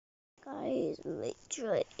guys,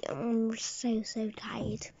 literally, I'm so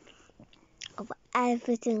tired of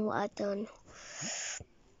everything what I've done.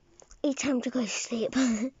 It's time to go to sleep.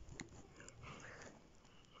 So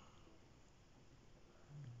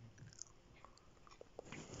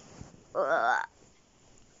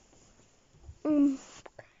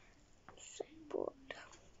bored.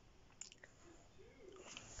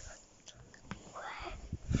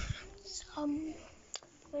 So, I'm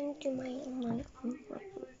going to do my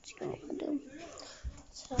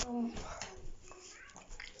So,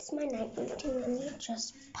 it's my night routine. Let me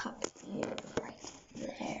just pop you right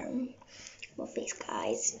there. My face,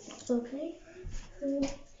 guys. Okay. I'm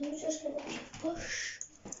just gonna push.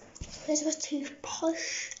 There's a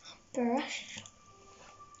toothbrush, brush,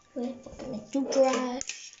 with a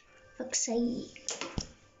toothbrush, say.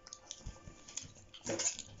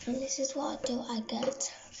 And this is what I do. I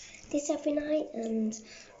get this every night, and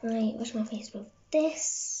I wash my face with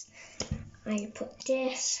this. I put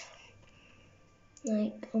this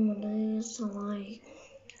like on my nose, so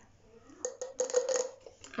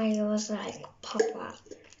I always like pop up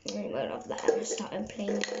and right off that and started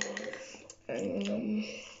playing with it. And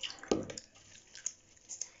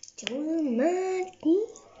doing my thing.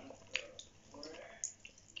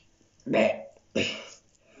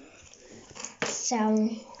 So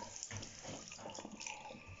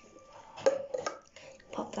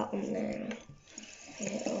pop that on there.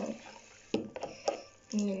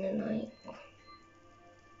 And then I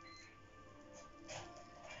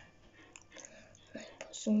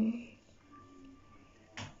put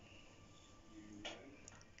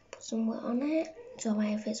some wet on it, so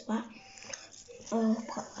if it's wet, I'll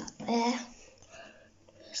put that there.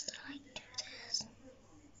 Just like do this.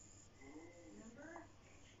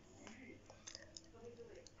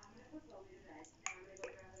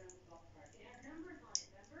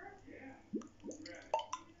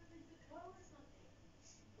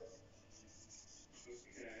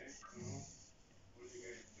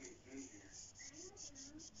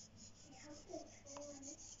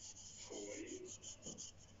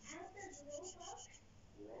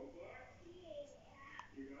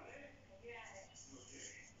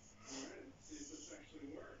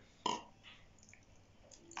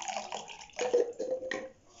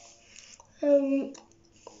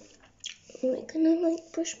 I'm gonna like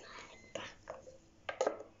brush my head back.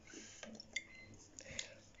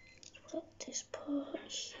 Put this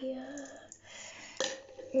part here.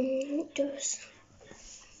 Just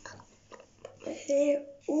put my hair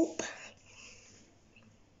up.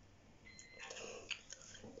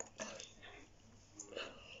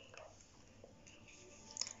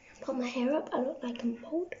 Put my hair up. I look like I'm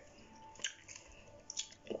bald.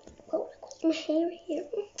 Oh, I got my hair here.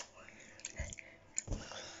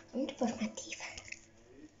 I need to brush my teeth.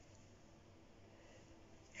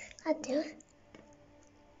 I do.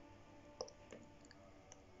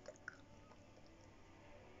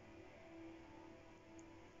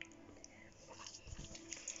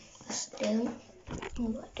 Still,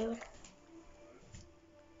 what I do?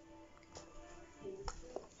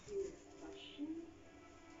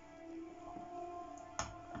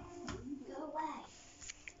 Go away.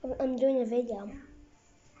 I'm doing a video.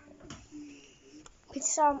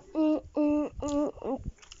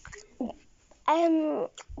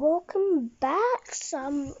 Welcome back. So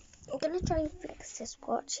I'm gonna try and fix this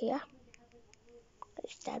watch here.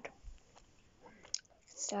 It's dead.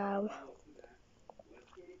 So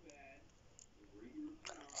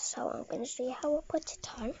I'm gonna show you how I put it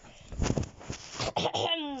on.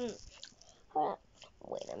 Hold on.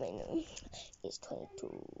 Wait a minute. It's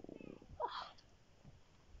 22.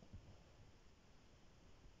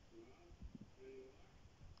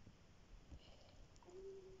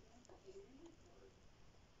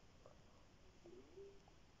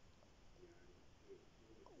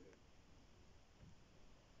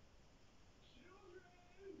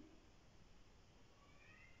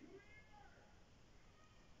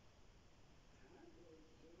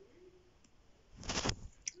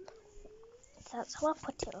 That's how I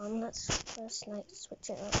put it on. Let's first like switch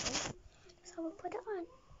it on. That's how I put it on.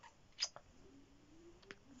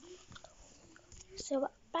 So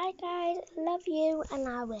bye guys, love you, and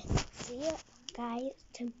I will see you guys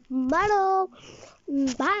tomorrow.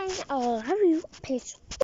 Bye. I love you. Peace.